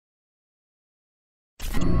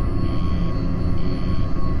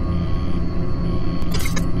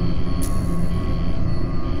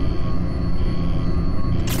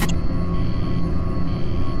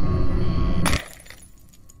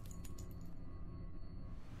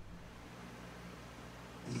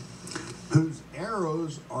whose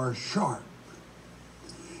arrows are sharp,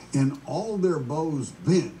 and all their bows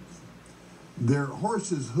bent. Their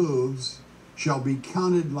horses' hooves shall be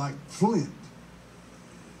counted like flint,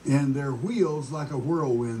 and their wheels like a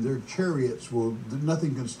whirlwind. Their chariots will,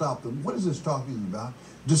 nothing can stop them. What is this talking about?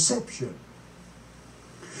 Deception.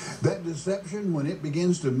 That deception, when it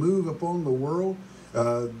begins to move upon the world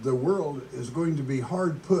is going to be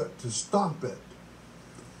hard put to stop it.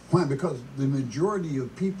 Why? Because the majority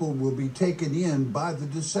of people will be taken in by the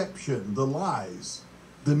deception, the lies,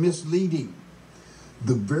 the misleading.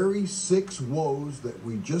 The very 6 woes that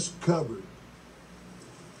we just covered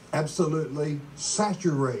absolutely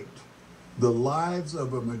saturate the lives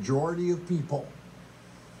of a majority of people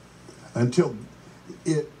until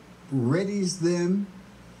it readies them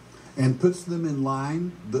and puts them in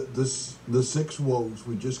line, the 6 woes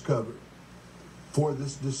we just covered, for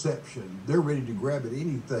this deception. They're ready to grab at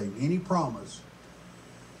anything, any promise,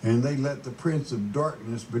 and they let the prince of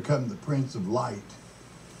darkness become the prince of light,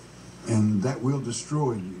 and that will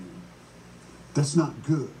destroy you. That's not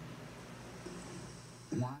good.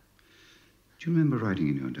 Why? Do you remember writing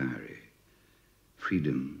in your diary,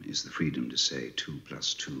 freedom is the freedom to say 2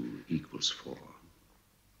 + 2 = 4?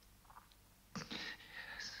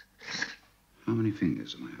 How many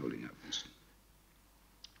fingers am I holding up, Winston?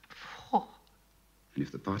 4. And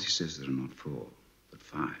if the party says there are not 4, but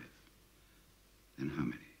 5, then how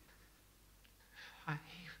many? 5.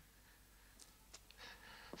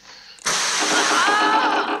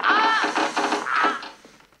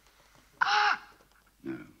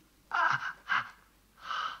 No.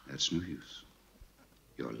 That's no use.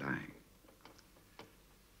 You're lying.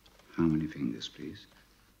 How many fingers, please?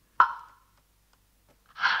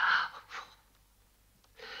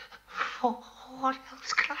 4. What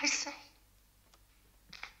else can I say?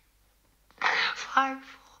 5,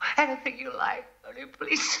 4. Anything you like. Only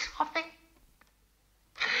please stop it.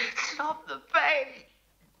 Stop the pain.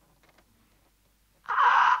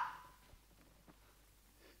 How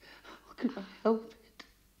can I help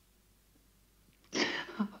it?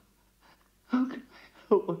 How can I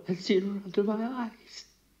help what I see under my eyes?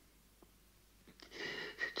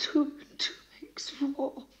 2 and 2 makes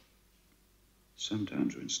 4.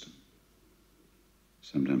 Sometimes, Winston.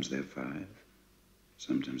 Sometimes they're 5.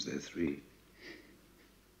 Sometimes they're 3.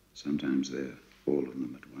 Sometimes they're all of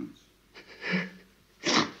them at once.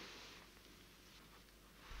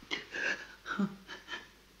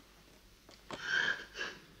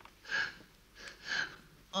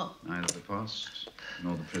 Neither the past,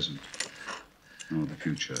 nor the present, nor the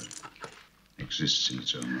future exists in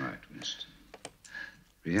its own right, Winston.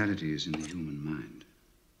 Reality is in the human mind,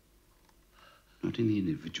 not in the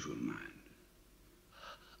individual mind,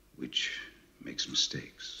 which makes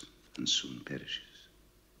mistakes and soon perishes,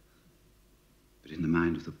 but in the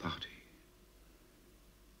mind of the party,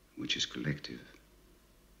 which is collective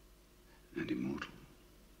and immortal.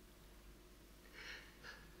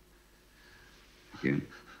 Again?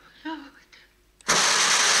 No.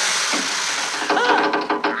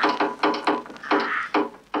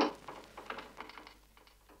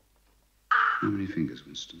 How many fingers,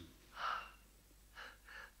 Winston?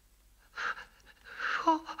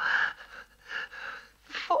 4.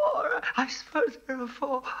 4. I suppose there are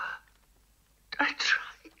 4. I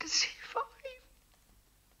tried to see 5.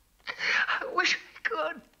 I wish I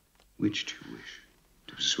could. Which do you wish?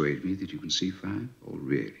 To persuade me that you can see 5, or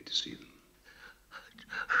really to see them?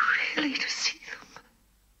 Really to see them.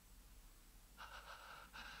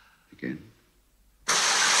 Again?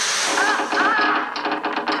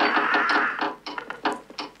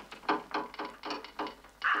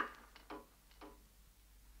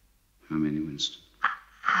 How many, Winston?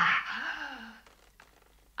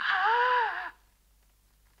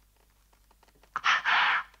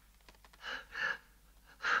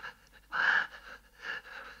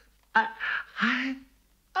 I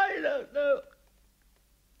don't know.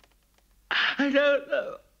 I don't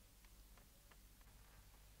know.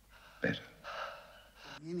 Better.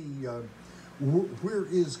 Where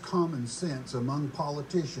is common sense among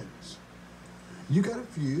politicians? You got a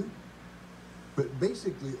few, but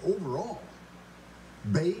basically overall,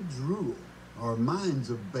 babes rule, or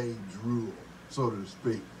minds of babes rule, so to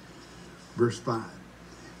speak. Verse 5.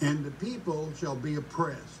 And the people shall be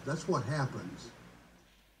oppressed. That's what happens.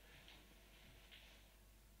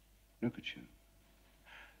 Look at you.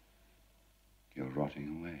 You're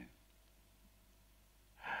rotting away.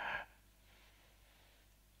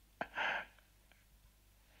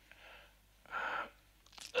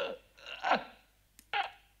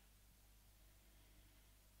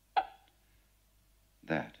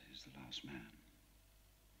 That is the last man.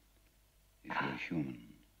 If you're human,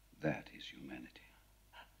 That is humanity.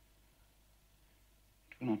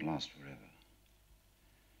 It will not last forever.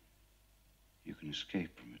 You can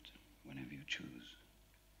escape from it whenever you choose.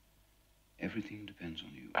 Everything depends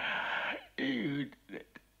on you. You did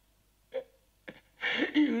it.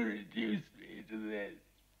 You reduced me to this.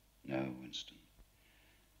 No, Winston.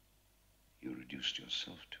 You reduced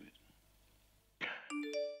yourself to it.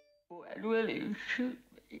 When will you shoot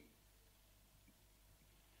me?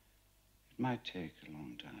 It might take a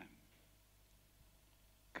long time.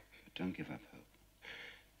 But don't give up hope.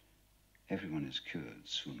 Everyone is cured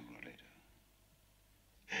sooner or later.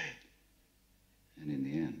 And in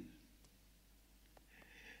the end,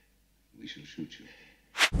 we shall shoot you.